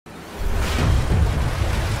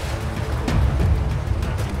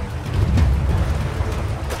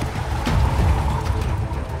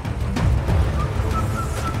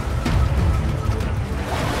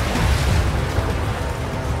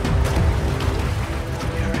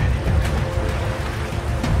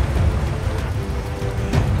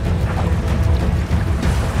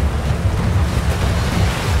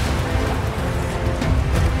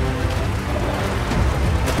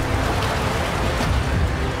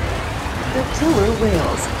The killer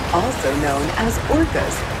whales, also known as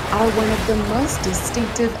orcas, are one of the most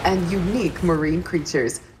distinctive and unique marine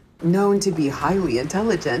creatures. Known to be highly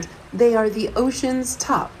intelligent, they are the ocean's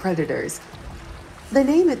top predators. The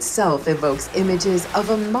name itself evokes images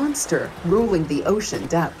of a monster ruling the ocean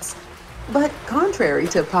depths. But contrary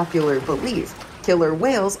to popular belief, killer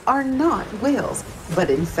whales are not whales, but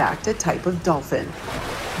in fact a type of dolphin.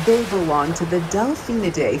 They belong to the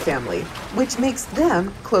Delphinidae family, which makes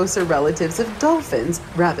them closer relatives of dolphins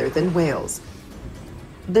rather than whales.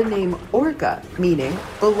 The name Orca, meaning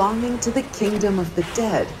belonging to the kingdom of the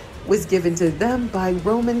dead, was given to them by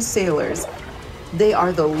Roman sailors. They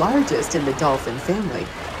are the largest in the dolphin family.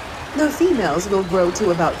 The females will grow to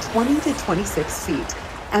about 20 to 26 feet,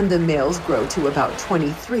 and the males grow to about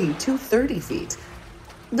 23 to 30 feet.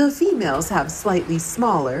 The females have slightly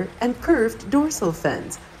smaller and curved dorsal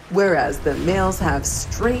fins, whereas the males have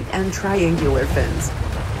straight and triangular fins.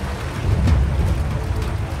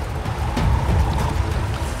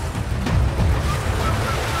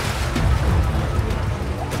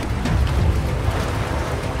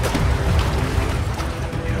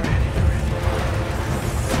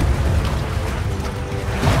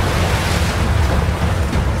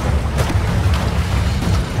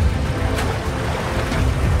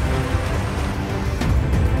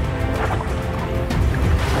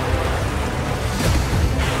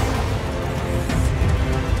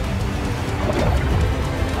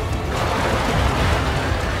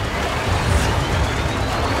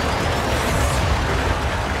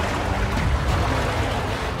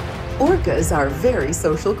 Orcas are very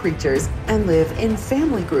social creatures and live in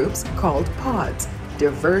family groups called pods,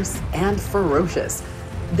 diverse and ferocious.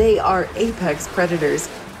 They are apex predators.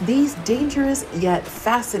 These dangerous yet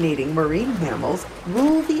fascinating marine mammals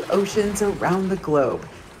rule the oceans around the globe.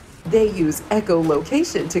 They use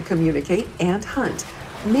echolocation to communicate and hunt,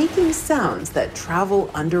 making sounds that travel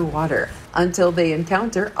underwater until they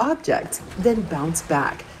encounter objects, then bounce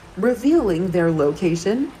back, revealing their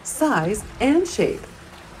location, size, and shape.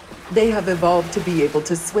 They have evolved to be able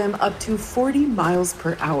to swim up to 40 miles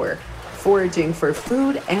per hour, foraging for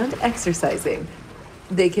food and exercising.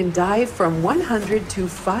 They can dive from 100 to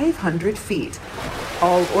 500 feet.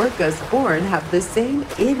 All orcas born have the same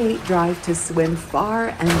innate drive to swim far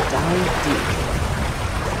and dive deep.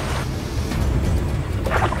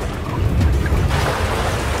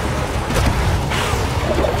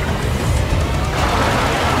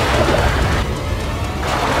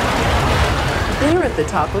 They're at the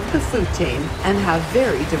top of the food chain and have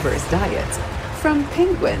very diverse diets, from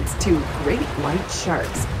penguins to great white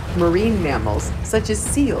sharks, marine mammals such as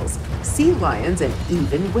seals, sea lions, and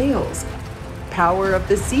even whales. Power of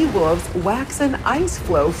the sea wolves whacks an ice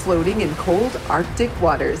floe floating in cold Arctic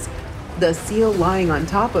waters. The seal lying on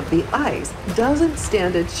top of the ice doesn't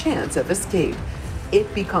stand a chance of escape.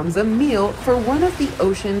 It becomes a meal for one of the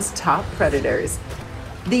ocean's top predators.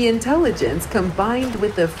 The intelligence combined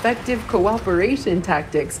with effective cooperation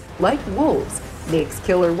tactics like wolves makes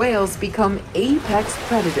killer whales become apex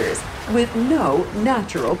predators with no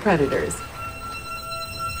natural predators.